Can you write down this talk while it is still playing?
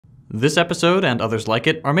This episode and others like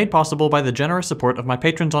it are made possible by the generous support of my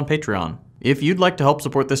patrons on Patreon. If you'd like to help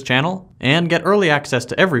support this channel and get early access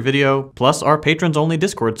to every video, plus our patrons-only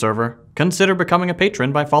Discord server, consider becoming a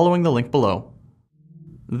patron by following the link below.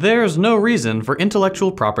 There's no reason for intellectual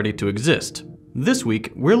property to exist. This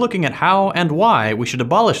week, we're looking at how and why we should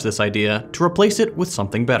abolish this idea to replace it with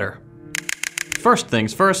something better. First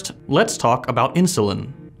things first, let's talk about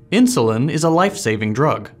insulin. Insulin is a life-saving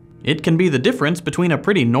drug. It can be the difference between a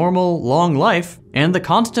pretty normal, long life and the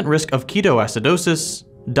constant risk of ketoacidosis,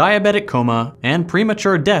 diabetic coma, and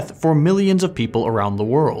premature death for millions of people around the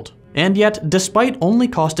world. And yet, despite only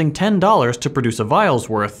costing $10 to produce a vial's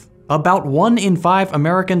worth, about 1 in 5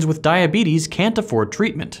 Americans with diabetes can't afford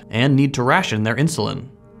treatment and need to ration their insulin.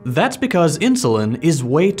 That's because insulin is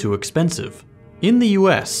way too expensive. In the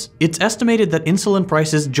US, it's estimated that insulin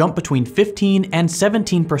prices jump between 15 and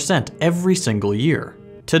 17% every single year.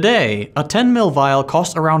 Today, a 10 ml vial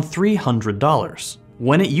costs around $300,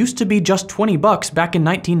 when it used to be just $20 back in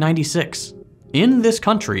 1996. In this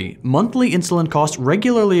country, monthly insulin costs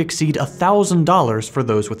regularly exceed $1,000 for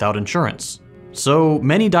those without insurance. So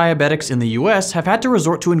many diabetics in the US have had to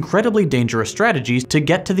resort to incredibly dangerous strategies to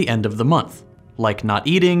get to the end of the month, like not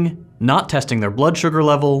eating, not testing their blood sugar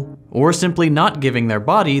level, or simply not giving their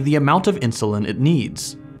body the amount of insulin it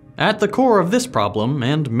needs. At the core of this problem,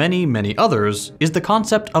 and many others, is the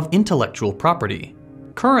concept of intellectual property.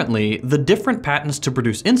 Currently, the different patents to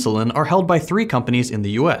produce insulin are held by 3 companies in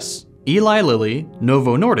the US: Eli Lilly,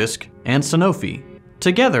 Novo Nordisk, and Sanofi.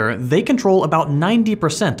 Together, they control about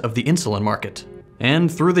 90% of the insulin market.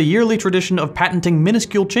 And through the yearly tradition of patenting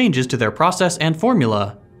minuscule changes to their process and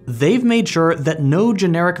formula, they've made sure that no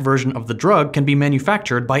generic version of the drug can be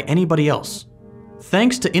manufactured by anybody else.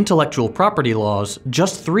 Thanks to intellectual property laws,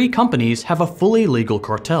 just 3 companies have a fully legal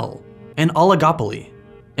cartel, an oligopoly.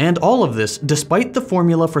 And all of this despite the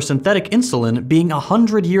formula for synthetic insulin being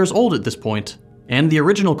 100 years old at this point, and the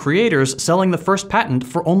original creators selling the first patent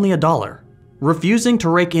for only $1, refusing to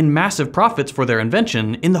rake in massive profits for their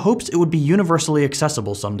invention in the hopes it would be universally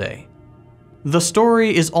accessible someday. The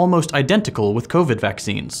story is almost identical with COVID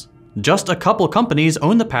vaccines. Just a couple companies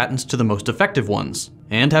own the patents to the most effective ones,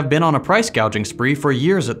 and have been on a price gouging spree for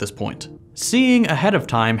years at this point. Seeing ahead of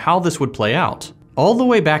time how this would play out, all the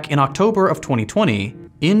way back in October of 2020,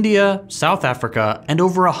 India, South Africa, and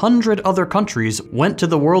over 100 other countries went to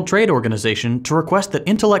the World Trade Organization to request that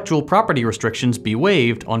intellectual property restrictions be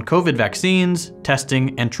waived on COVID vaccines,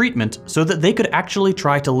 testing, and treatment so that they could actually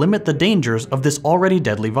try to limit the dangers of this already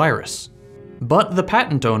deadly virus. But the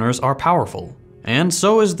patent owners are powerful, and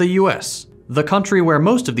so is the US, the country where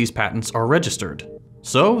most of these patents are registered.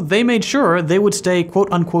 So they made sure they would stay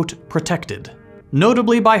quote-unquote protected,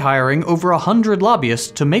 notably by hiring over 100 lobbyists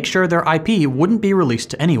to make sure their IP wouldn't be released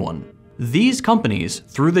to anyone. These companies,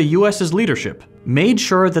 through the US's leadership, made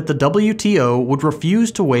sure that the WTO would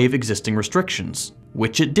refuse to waive existing restrictions,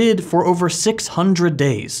 which it did for over 600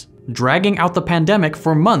 days, dragging out the pandemic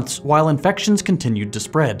for months while infections continued to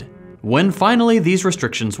spread. When finally these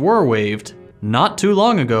restrictions were waived, not too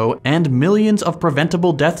long ago and millions of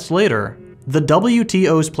preventable deaths later, the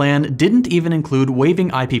WTO's plan didn't even include waiving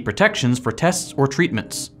IP protections for tests or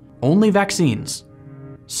treatments, only vaccines.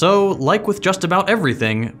 So, like with just about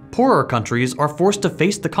everything, poorer countries are forced to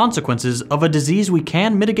face the consequences of a disease we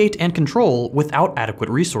can mitigate and control without adequate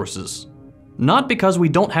resources. Not because we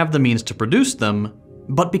don't have the means to produce them,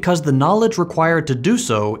 but because the knowledge required to do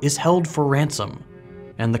so is held for ransom.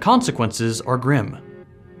 And the consequences are grim.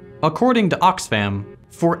 According to Oxfam,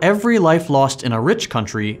 for every life lost in a rich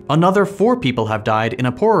country, another 4 people have died in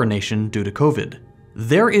a poorer nation due to COVID.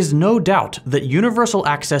 There is no doubt that universal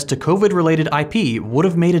access to COVID-related IP would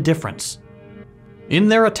have made a difference. In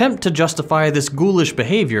their attempt to justify this ghoulish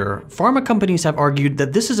behavior, pharma companies have argued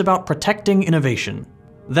that this is about protecting innovation.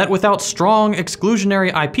 That without strong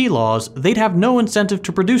exclusionary IP laws, they'd have no incentive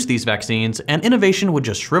to produce these vaccines and innovation would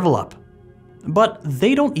just shrivel up. But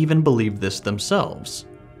they don't even believe this themselves.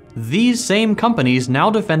 These same companies now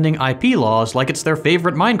defending IP laws like it's their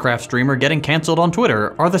favorite Minecraft streamer getting cancelled on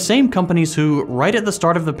Twitter are the same companies who, right at the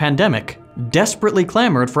start of the pandemic, desperately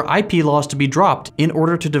clamored for IP laws to be dropped in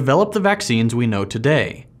order to develop the vaccines we know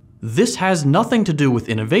today. This has nothing to do with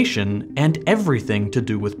innovation and everything to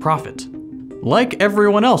do with profit. Like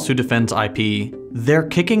everyone else who defends IP, they're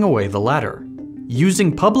kicking away the ladder.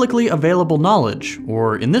 Using publicly available knowledge,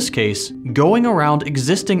 or in this case, going around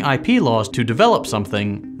existing IP laws to develop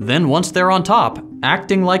something, then once they're on top,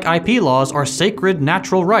 acting like IP laws are sacred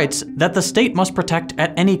natural rights that the state must protect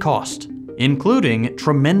at any cost, including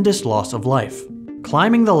tremendous loss of life.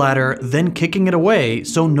 Climbing the ladder, then kicking it away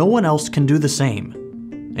so no one else can do the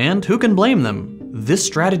same. And who can blame them? This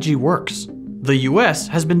strategy works. The US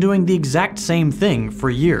has been doing the exact same thing for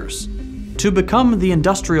years. To become the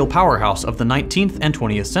industrial powerhouse of the 19th and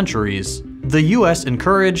 20th centuries, the US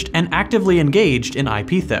encouraged and actively engaged in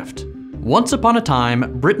IP theft. Once upon a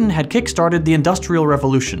time, Britain had kickstarted the Industrial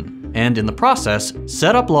Revolution, and in the process,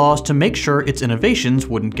 set up laws to make sure its innovations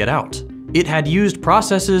wouldn't get out. It had used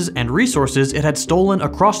processes and resources it had stolen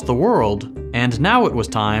across the world, and now it was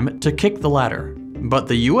time to kick the ladder. But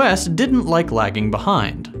the US didn't like lagging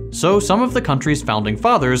behind, so some of the country's founding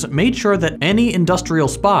fathers made sure that any industrial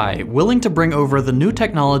spy willing to bring over the new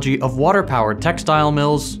technology of water-powered textile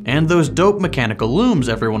mills and those dope mechanical looms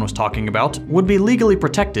everyone was talking about would be legally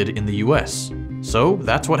protected in the US. So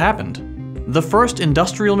that's what happened. The first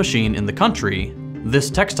industrial machine in the country,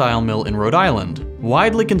 this textile mill in Rhode Island,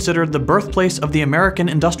 widely considered the birthplace of the American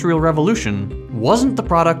Industrial Revolution, wasn't the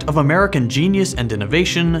product of American genius and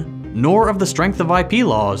innovation, nor of the strength of IP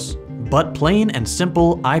laws, but plain and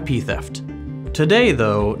simple IP theft. Today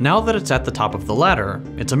though, now that it's at the top of the ladder,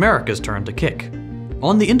 it's America's turn to kick.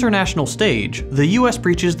 On the international stage, the US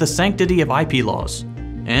preaches the sanctity of IP laws,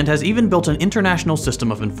 and has even built an international system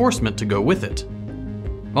of enforcement to go with it.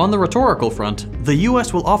 On the rhetorical front, the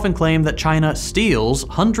US will often claim that China steals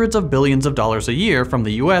hundreds of billions of dollars a year from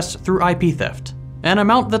the US through IP theft, an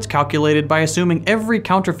amount that's calculated by assuming every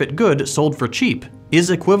counterfeit good sold for cheap is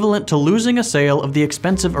equivalent to losing a sale of the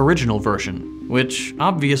expensive original version, which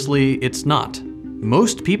obviously it's not.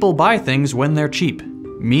 Most people buy things when they're cheap,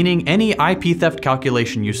 meaning any IP theft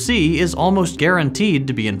calculation you see is almost guaranteed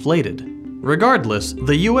to be inflated. Regardless,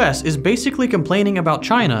 the US is basically complaining about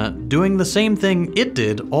China doing the same thing it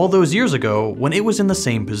did all those years ago when it was in the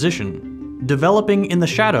same position, developing in the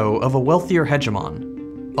shadow of a wealthier hegemon.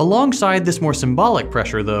 Alongside this more symbolic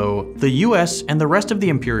pressure though, the US and the rest of the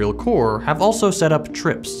imperial core have also set up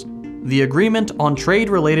TRIPS, the Agreement on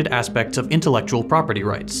Trade-Related Aspects of Intellectual Property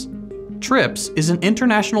Rights. TRIPS is an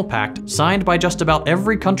international pact signed by just about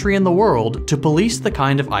every country in the world to police the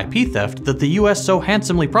kind of IP theft that the US so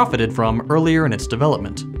handsomely profited from earlier in its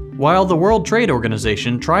development. While the World Trade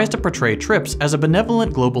Organization tries to portray TRIPS as a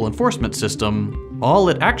benevolent global enforcement system, all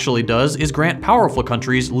it actually does is grant powerful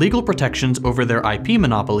countries legal protections over their IP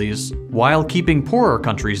monopolies, while keeping poorer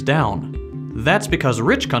countries down. That's because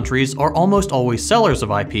rich countries are almost always sellers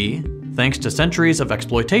of IP, thanks to centuries of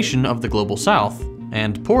exploitation of the global south,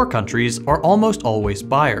 and poor countries are almost always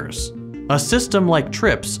buyers. A system like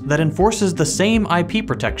TRIPS that enforces the same IP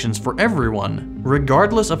protections for everyone,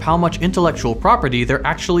 regardless of how much intellectual property they're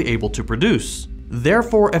actually able to produce,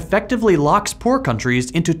 therefore effectively locks poor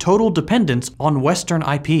countries into total dependence on Western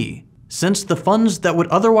IP, since the funds that would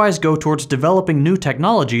otherwise go towards developing new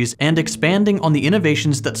technologies and expanding on the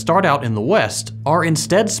innovations that start out in the West are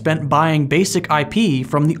instead spent buying basic IP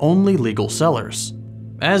from the only legal sellers.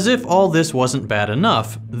 As if all this wasn't bad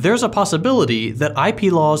enough, there's a possibility that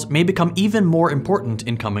IP laws may become even more important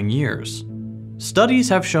in coming years. Studies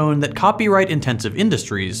have shown that copyright-intensive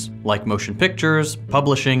industries, like motion pictures,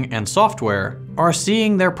 publishing, and software, are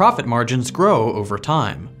seeing their profit margins grow over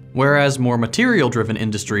time, whereas more material-driven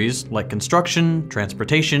industries, like construction,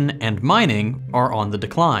 transportation, and mining, are on the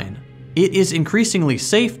decline. It is increasingly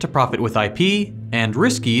safe to profit with IP, and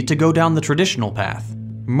risky to go down the traditional path.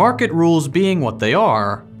 Market rules being what they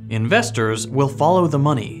are, investors will follow the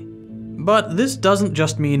money. But this doesn't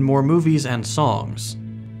just mean more movies and songs.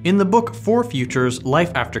 In the book For Futures,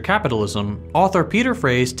 Life After Capitalism, author Peter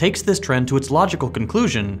Fraze takes this trend to its logical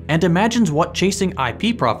conclusion and imagines what chasing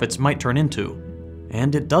IP profits might turn into.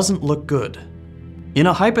 And it doesn't look good. In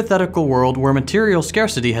a hypothetical world where material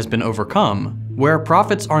scarcity has been overcome, where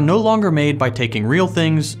profits are no longer made by taking real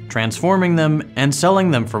things, transforming them, and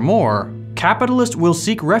selling them for more, capitalists will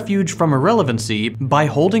seek refuge from irrelevancy by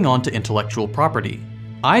holding on to intellectual property.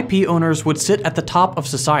 IP owners would sit at the top of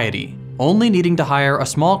society, only needing to hire a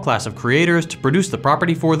small class of creators to produce the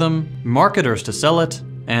property for them, marketers to sell it,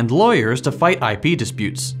 and lawyers to fight IP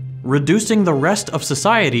disputes, reducing the rest of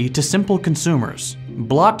society to simple consumers,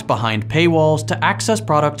 blocked behind paywalls to access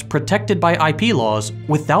products protected by IP laws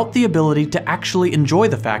without the ability to actually enjoy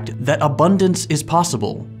the fact that abundance is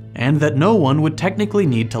possible, and that no one would technically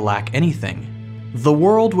need to lack anything. The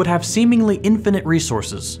world would have seemingly infinite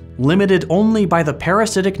resources, limited only by the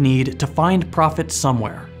parasitic need to find profit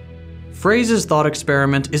somewhere. Fraze's thought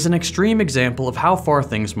experiment is an extreme example of how far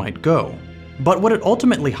things might go, but what it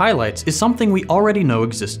ultimately highlights is something we already know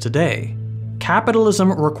exists today.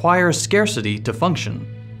 Capitalism requires scarcity to function,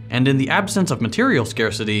 and in the absence of material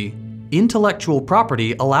scarcity, intellectual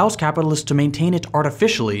property allows capitalists to maintain it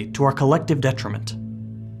artificially to our collective detriment.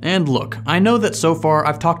 And look, I know that so far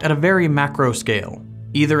I've talked at a very macro scale,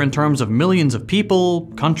 either in terms of millions of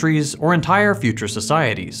people, countries, or entire future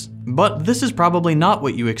societies. But this is probably not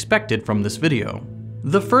what you expected from this video.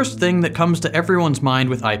 The first thing that comes to everyone's mind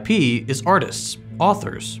with IP is artists,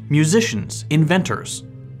 authors, musicians, inventors.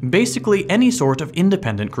 Basically any sort of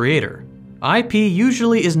independent creator. IP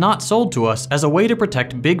usually is not sold to us as a way to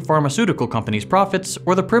protect big pharmaceutical companies' profits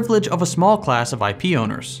or the privilege of a small class of IP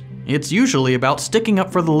owners. It's usually about sticking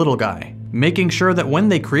up for the little guy, making sure that when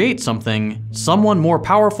they create something, someone more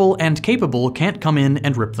powerful and capable can't come in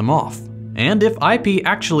and rip them off. And if IP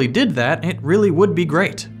actually did that, it really would be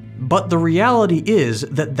great. But the reality is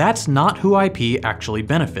that that's not who IP actually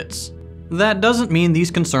benefits. That doesn't mean these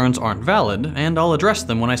concerns aren't valid, and I'll address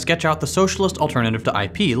them when I sketch out the socialist alternative to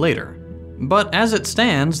IP later. But as it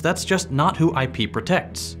stands, that's just not who IP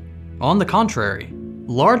protects. On the contrary,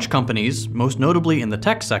 large companies, most notably in the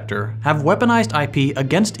tech sector, have weaponized IP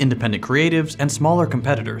against independent creatives and smaller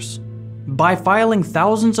competitors. By filing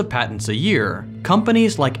thousands of patents a year,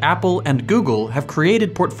 companies like Apple and Google have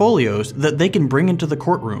created portfolios that they can bring into the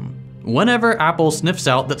courtroom. Whenever Apple sniffs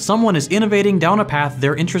out that someone is innovating down a path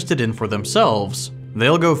they're interested in for themselves,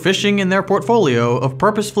 they'll go fishing in their portfolio of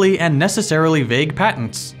purposefully and necessarily vague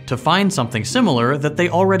patents to find something similar that they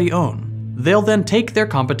already own. They'll then take their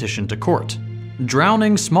competition to court,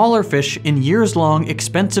 drowning smaller fish in years-long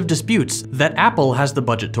expensive disputes that Apple has the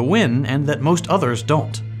budget to win and that most others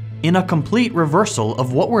don't. In a complete reversal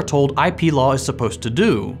of what we're told IP law is supposed to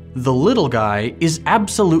do, the little guy is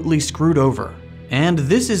absolutely screwed over. And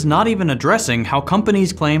this is not even addressing how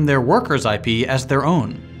companies claim their workers' IP as their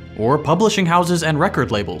own, or publishing houses and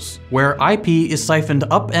record labels, where IP is siphoned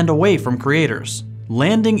up and away from creators,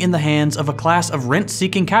 landing in the hands of a class of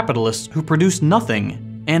rent-seeking capitalists who produce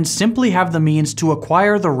nothing and simply have the means to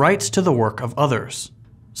acquire the rights to the work of others.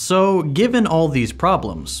 So, given all these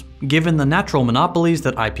problems, given the natural monopolies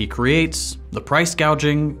that IP creates, the price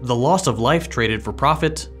gouging, the loss of life traded for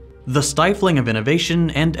profit, the stifling of innovation,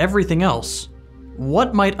 and everything else,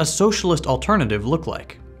 what might a socialist alternative look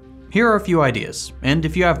like? Here are a few ideas, and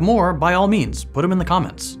if you have more, by all means, put them in the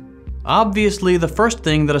comments. Obviously, the first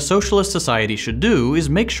thing that a socialist society should do is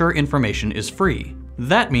make sure information is free.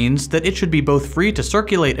 That means that it should be both free to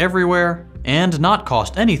circulate everywhere and not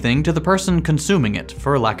cost anything to the person consuming it,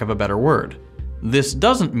 for lack of a better word. This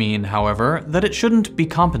doesn't mean, however, that it shouldn't be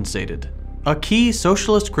compensated. A key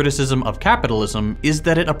socialist criticism of capitalism is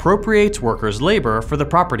that it appropriates workers' labor for the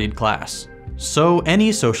propertied class. So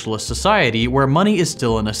any socialist society where money is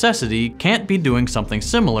still a necessity can't be doing something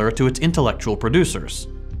similar to its intellectual producers.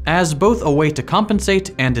 As both a way to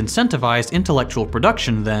compensate and incentivize intellectual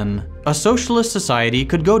production then, a socialist society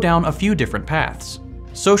could go down a few different paths.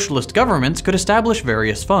 Socialist governments could establish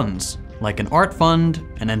various funds, like an art fund,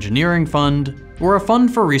 an engineering fund, or a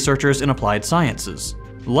fund for researchers in applied sciences.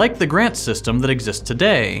 Like the grant system that exists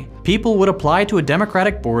today, people would apply to a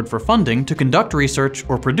democratic board for funding to conduct research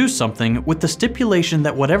or produce something with the stipulation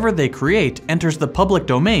that whatever they create enters the public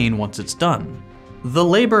domain once it's done. The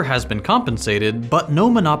labor has been compensated, but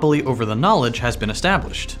no monopoly over the knowledge has been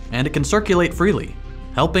established, and it can circulate freely,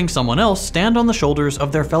 helping someone else stand on the shoulders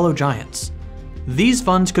of their fellow giants. These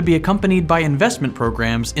funds could be accompanied by investment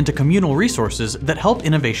programs into communal resources that help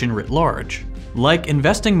innovation writ large, like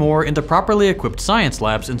investing more into properly equipped science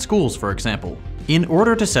labs in schools, for example, in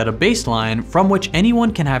order to set a baseline from which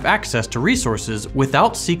anyone can have access to resources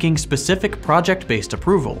without seeking specific project-based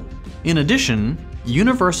approval. In addition,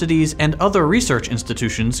 universities and other research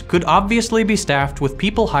institutions could obviously be staffed with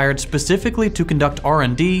people hired specifically to conduct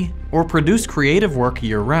R&D or produce creative work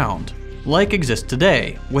year-round, like exists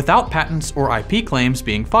today, without patents or IP claims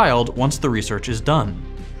being filed once the research is done.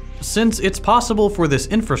 Since it's possible for this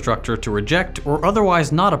infrastructure to reject or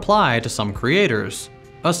otherwise not apply to some creators,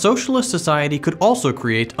 a socialist society could also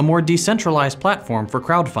create a more decentralized platform for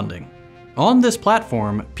crowdfunding. On this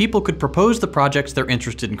platform, people could propose the projects they're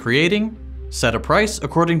interested in creating, set a price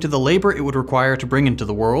according to the labor it would require to bring into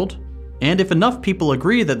the world, and if enough people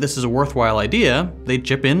agree that this is a worthwhile idea, they'd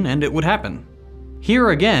chip in and it would happen.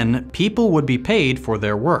 Here again, people would be paid for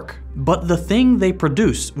their work, but the thing they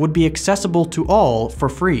produce would be accessible to all for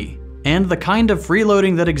free. And the kind of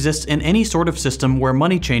freeloading that exists in any sort of system where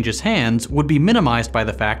money changes hands would be minimized by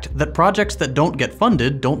the fact that projects that don't get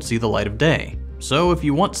funded don't see the light of day. So if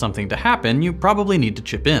you want something to happen, you probably need to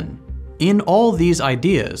chip in. In all these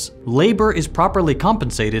ideas, labor is properly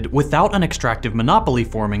compensated without an extractive monopoly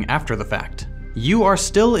forming after the fact. You are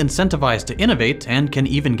still incentivized to innovate and can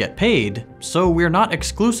even get paid, so we're not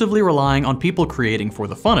exclusively relying on people creating for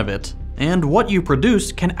the fun of it, and what you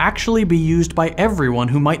produce can actually be used by everyone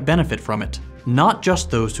who might benefit from it, not just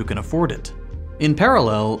those who can afford it. In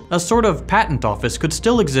parallel, a sort of patent office could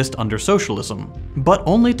still exist under socialism, but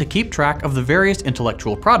only to keep track of the various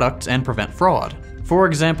intellectual products and prevent fraud. For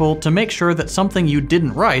example, to make sure that something you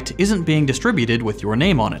didn't write isn't being distributed with your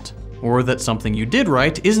name on it, or that something you did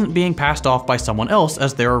write isn't being passed off by someone else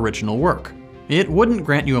as their original work. It wouldn't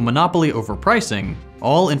grant you a monopoly over pricing,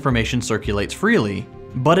 all information circulates freely,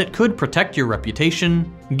 but it could protect your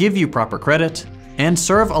reputation, give you proper credit, and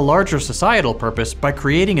serve a larger societal purpose by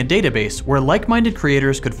creating a database where like-minded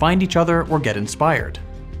creators could find each other or get inspired.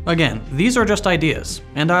 Again, these are just ideas,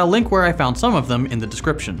 and I'll link where I found some of them in the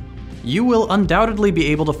description. You will undoubtedly be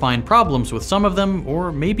able to find problems with some of them,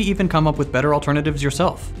 or maybe even come up with better alternatives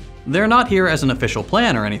yourself. They're not here as an official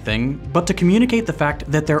plan or anything, but to communicate the fact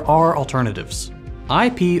that there are alternatives.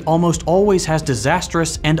 IP almost always has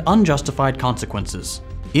disastrous and unjustified consequences.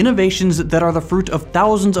 Innovations that are the fruit of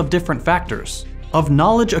thousands of different factors, of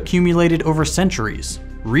knowledge accumulated over centuries,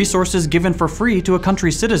 resources given for free to a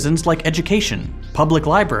country's citizens like education, public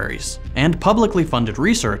libraries, and publicly funded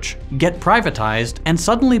research, get privatized and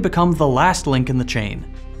suddenly become the last link in the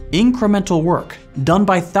chain. Incremental work, done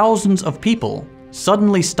by thousands of people,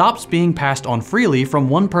 suddenly stops being passed on freely from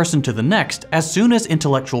one person to the next as soon as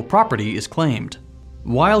intellectual property is claimed.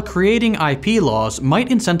 While creating IP laws might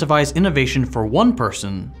incentivize innovation for one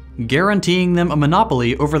person, guaranteeing them a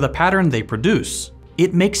monopoly over the pattern they produce,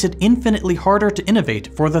 it makes it infinitely harder to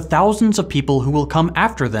innovate for the thousands of people who will come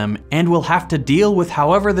after them and will have to deal with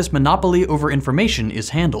however this monopoly over information is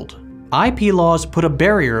handled. IP laws put a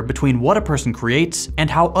barrier between what a person creates and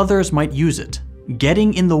how others might use it,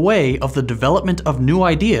 getting in the way of the development of new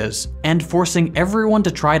ideas and forcing everyone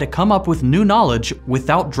to try to come up with new knowledge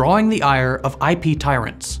without drawing the ire of IP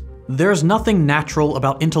tyrants. There's nothing natural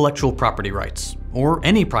about intellectual property rights, or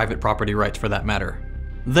any private property rights for that matter.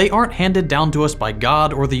 They aren't handed down to us by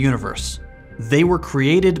God or the universe. They were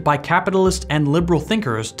created by capitalist and liberal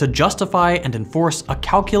thinkers to justify and enforce a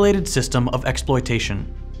calculated system of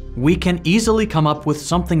exploitation. We can easily come up with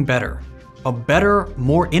something better. A better,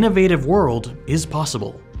 more innovative world is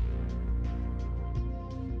possible.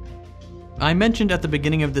 I mentioned at the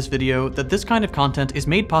beginning of this video that this kind of content is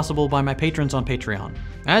made possible by my patrons on Patreon.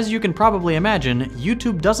 As you can probably imagine,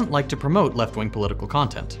 YouTube doesn't like to promote left-wing political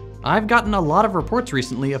content. I've gotten a lot of reports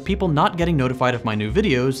recently of people not getting notified of my new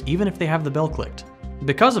videos even if they have the bell clicked.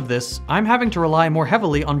 Because of this, I'm having to rely more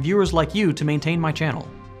heavily on viewers like you to maintain my channel.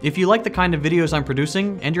 If you like the kind of videos I'm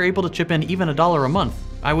producing and you're able to chip in even $1 a month,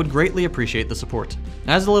 I would greatly appreciate the support.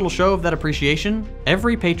 As a little show of that appreciation,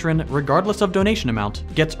 every patron, regardless of donation amount,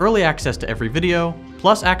 gets early access to every video,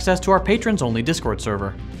 plus access to our patrons-only Discord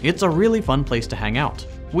server. It's a really fun place to hang out.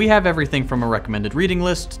 We have everything from a recommended reading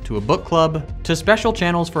list, to a book club, to special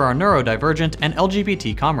channels for our neurodivergent and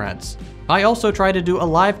LGBT comrades. I also try to do a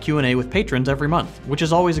live Q&A with patrons every month, which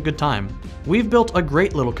is always a good time. We've built a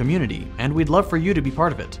great little community, and we'd love for you to be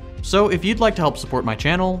part of it. So if you'd like to help support my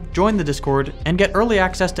channel, join the Discord, and get early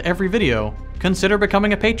access to every video, consider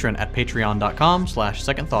becoming a patron at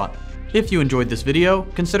patreon.com/secondthought. If you enjoyed this video,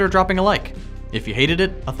 consider dropping a like. If you hated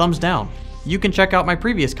it, a thumbs down. You can check out my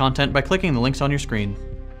previous content by clicking the links on your screen.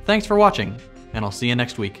 Thanks for watching, and I'll see you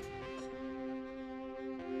next week.